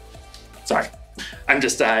 Sorry, I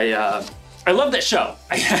love that show.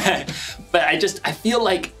 But I feel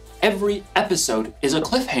like every episode is a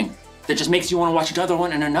cliffhanger that just makes you want to watch another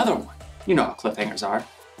one and another one. You know how cliffhangers are.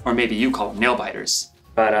 Or maybe you call them nail biters.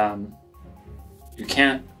 But you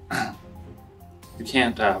can't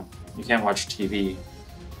watch TV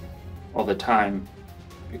all the time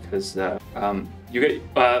because you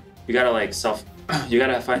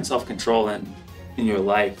gotta find self-control in your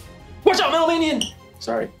life. Watch out, Melanian!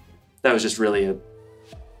 Sorry, that was just a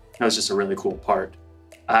really cool part.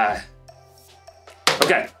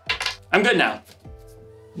 Okay, I'm good now.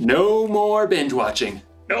 No more binge watching.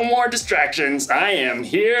 No more distractions. I am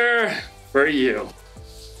here for you.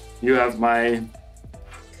 You have my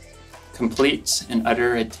complete and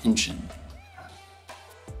utter attention.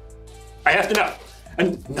 I have to know.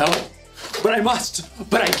 And no, but I must,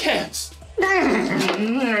 but I can't.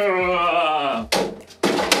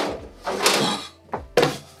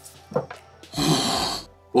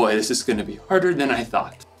 Boy, this is gonna be harder than I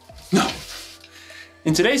thought. No.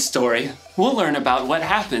 In today's story, we'll learn about what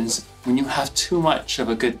happens when you have too much of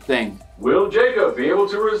a good thing. Will Jacob be able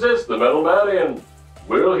to resist the Metal Man?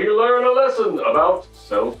 Will he learn a lesson about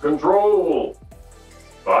self-control?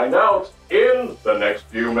 Find out in the next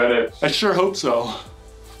few minutes. I sure hope so.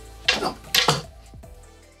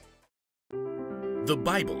 The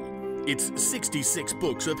Bible. It's 66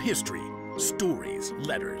 books of history, stories,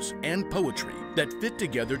 letters, and poetry that fit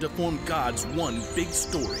together to form God's one big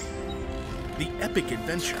story. The epic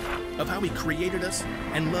adventure of how He created us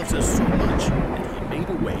and loves us so much that He made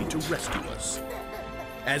a way to rescue us.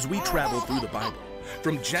 As we travel through the Bible,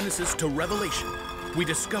 from Genesis to Revelation, we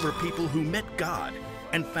discover people who met God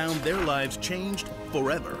and found their lives changed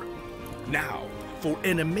forever. Now, for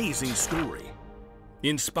an amazing story.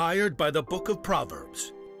 Inspired by the book of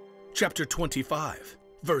Proverbs, chapter 25,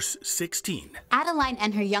 verse 16. Adeline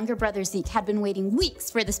and her younger brother Zeke had been waiting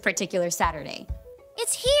weeks for this particular Saturday.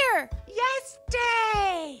 It's here! Yes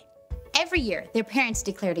Day! Every year, their parents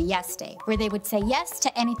declared a yes day, where they would say yes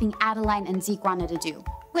to anything Adeline and Zeke wanted to do,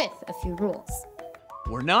 with a few rules.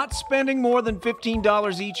 We're not spending more than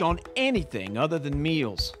 $15 each on anything other than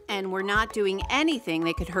meals. And we're not doing anything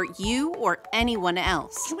that could hurt you or anyone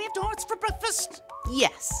else. Can we have donuts for breakfast?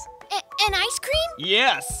 Yes. And ice cream?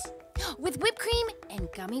 Yes. With whipped cream and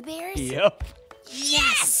gummy bears? Yep.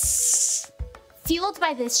 Yes! Fueled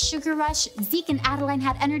by this sugar rush, Zeke and Adeline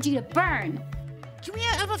had energy to burn. Can we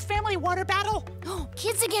have a family water battle?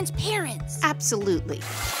 Kids against parents. Absolutely.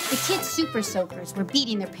 The kids' super soakers were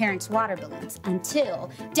beating their parents' water balloons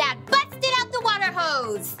until Dad busted out the water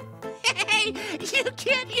hose. Hey, you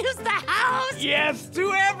can't use the house. Yes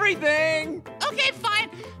to everything. Okay,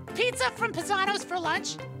 fine. Pizza from Pisano's for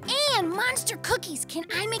lunch. And monster cookies. Can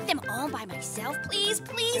I make them all by myself, please,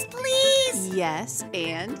 please, please? Yes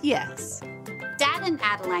and yes. Dad and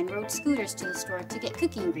Adeline rode scooters to the store to get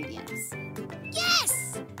cookie ingredients.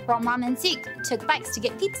 Yes! While Mom and Zeke took bikes to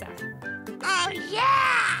get pizza. Oh,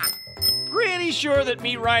 yeah! Pretty sure that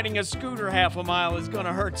me riding a scooter half a mile is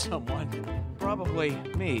gonna hurt someone. Probably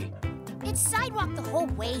me. It's sidewalk the whole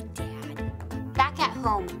way, Dad. Back at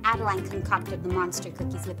home, Adeline concocted the monster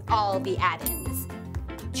cookies with all the add-ins.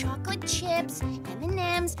 Chocolate chips,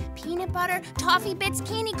 M&Ms, peanut butter, toffee bits,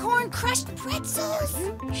 candy corn, crushed pretzels.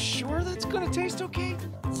 You sure that's gonna taste okay?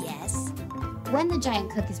 Yes. When the giant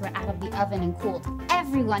cookies were out of the oven and cooled,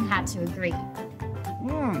 everyone had to agree.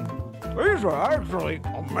 These are actually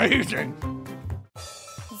amazing.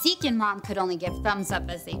 Zeke and Mom could only give thumbs up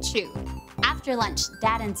as they chewed. After lunch,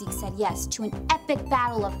 Dad and Zeke said yes to an epic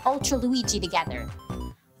battle of Ultra Luigi together,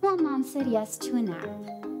 while Mom said yes to a nap.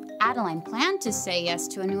 Adeline planned to say yes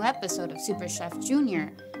to a new episode of Super Chef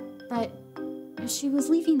Junior, but as she was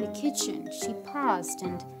leaving the kitchen, she paused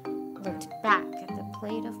and looked back at the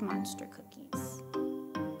plate of monster cookies.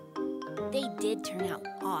 They did turn out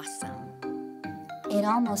awesome. It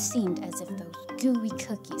almost seemed as if those gooey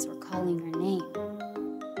cookies were calling her name.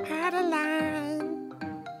 Adeline,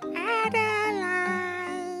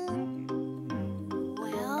 Adeline.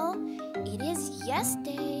 Well, it is yes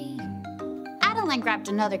day. Adeline grabbed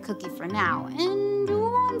another cookie for now, and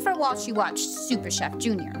one for while she watched Super Chef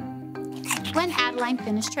Junior. When Adeline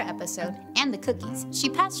finished her episode and the cookies, she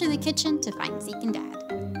passed through the kitchen to find Zeke and Dad.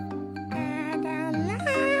 Adeline.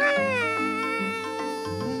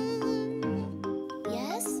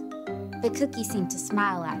 Yes? The cookie seemed to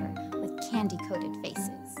smile at her with candy-coated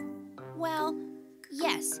faces. Well,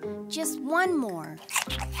 yes, just one more.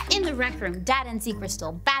 In the rec room, Dad and Zeke were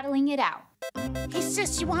still battling it out. Hey,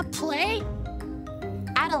 sis, you want to play?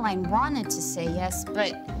 Adeline wanted to say yes,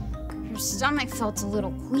 but her stomach felt a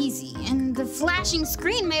little queasy, and the flashing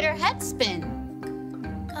screen made her head spin.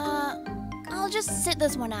 I'll just sit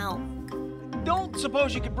this one out. Don't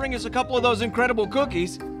suppose you could bring us a couple of those incredible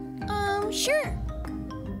cookies? Sure.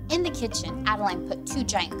 In the kitchen, Adeline put 2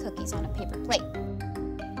 giant cookies on a paper plate.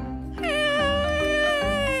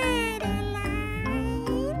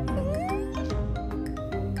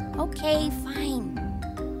 Okay, fine.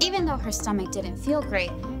 Even though her stomach didn't feel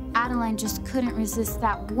great, Adeline just couldn't resist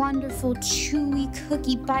that wonderful chewy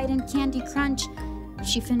cookie bite and candy crunch.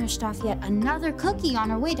 She finished off yet another cookie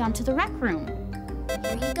on her way down to the rec room.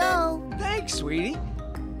 Here you go. Thanks, sweetie.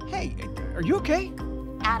 Hey, are you okay?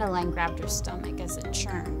 Adeline grabbed her stomach as it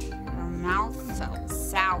churned. Her mouth felt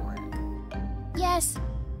sour. Yes.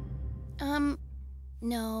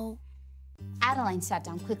 No. Adeline sat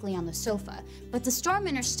down quickly on the sofa, but the storm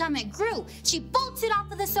in her stomach grew. She bolted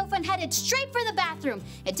off of the sofa and headed straight for the bathroom.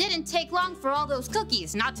 It didn't take long for all those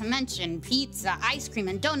cookies, not to mention pizza, ice cream,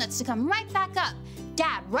 and donuts to come right back up.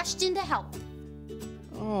 Dad rushed in to help.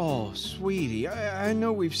 Oh, sweetie, I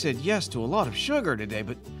know we've said yes to a lot of sugar today,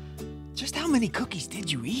 but just how many cookies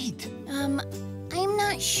did you eat? I'm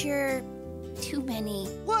not sure. Too many.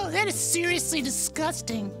 Whoa, that is seriously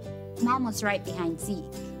disgusting. Mom was right behind Zeke.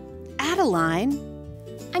 Adeline?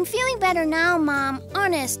 I'm feeling better now, Mom.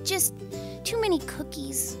 Honest, just too many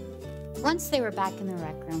cookies. Once they were back in the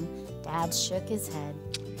rec room, Dad shook his head.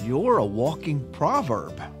 You're a walking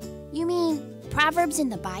proverb. You mean Proverbs in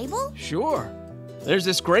the Bible? Sure. There's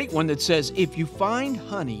this great one that says, if you find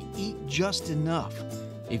honey, eat just enough.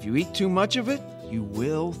 If you eat too much of it, you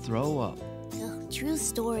will throw up. Ugh, true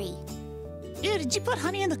story. Ew, did you put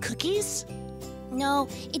honey in the cookies? No,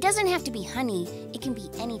 it doesn't have to be honey. It can be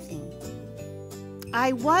anything.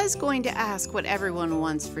 I was going to ask what everyone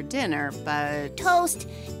wants for dinner, but... Toast,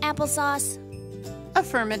 applesauce.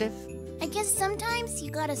 Affirmative. I guess sometimes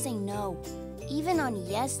you gotta say no, even on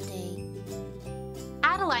yes day.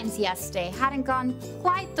 Adeline's yes day hadn't gone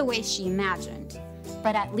quite the way she imagined,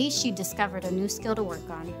 but at least she discovered a new skill to work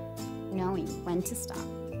on, knowing when to stop.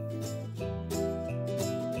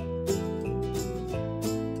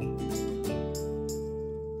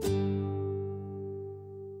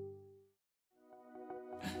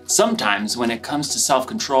 Sometimes when it comes to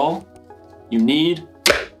self-control, you need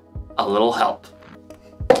a little help.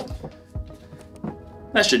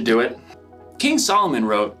 That should do it. King Solomon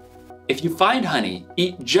wrote, "If you find honey,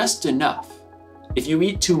 eat just enough. If you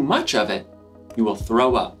eat too much of it, you will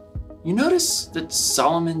throw up." You notice that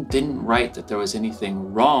Solomon didn't write that there was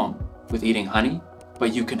anything wrong with eating honey,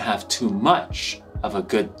 but you can have too much of a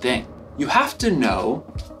good thing. You have to know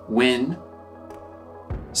when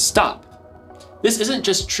stop. This isn't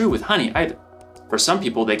just true with honey either. For some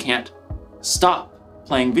people, they can't stop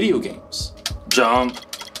playing video games. Jump,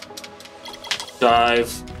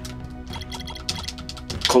 dive,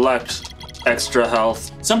 collect extra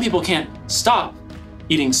health. Some people can't stop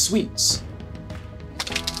eating sweets.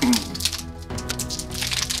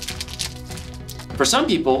 For some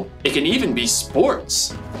people, it can even be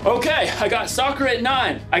sports. Okay, I got soccer at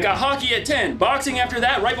 9. I got hockey at 10. Boxing after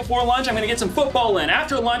that. Right before lunch, I'm gonna get some football in.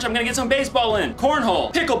 After lunch, I'm gonna get some baseball in.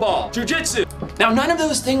 Cornhole, pickleball, jujitsu. Now, none of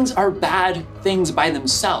those things are bad things by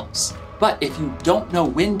themselves. But if you don't know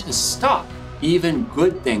when to stop, even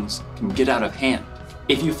good things can get out of hand.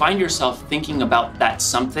 If you find yourself thinking about that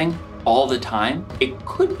something all the time, it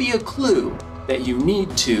could be a clue that you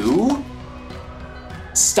need to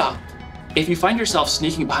stop. If you find yourself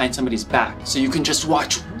sneaking behind somebody's back so you can just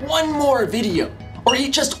watch one more video or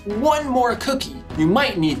eat just one more cookie, you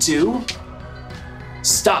might need to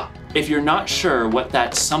stop. If you're not sure what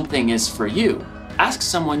that something is for you, ask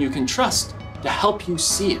someone you can trust to help you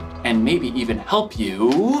see it and maybe even help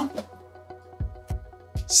you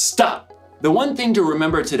stop. The one thing to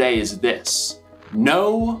remember today is this: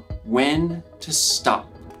 know when to stop.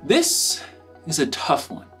 This is a tough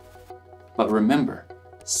one, but remember,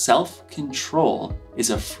 self-control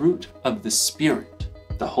is a fruit of the Spirit.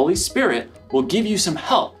 The Holy Spirit will give you some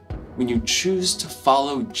help when you choose to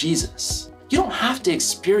follow Jesus. You don't have to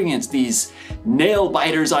experience these nail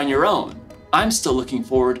biters on your own. I'm still looking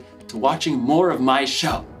forward to watching more of my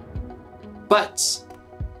show. But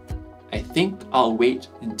I think I'll wait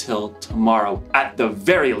until tomorrow at the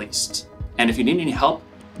very least. And if you need any help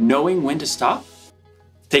knowing when to stop,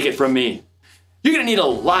 take it from me. You're gonna need a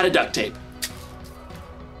lot of duct tape.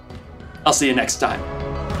 I'll see you next time.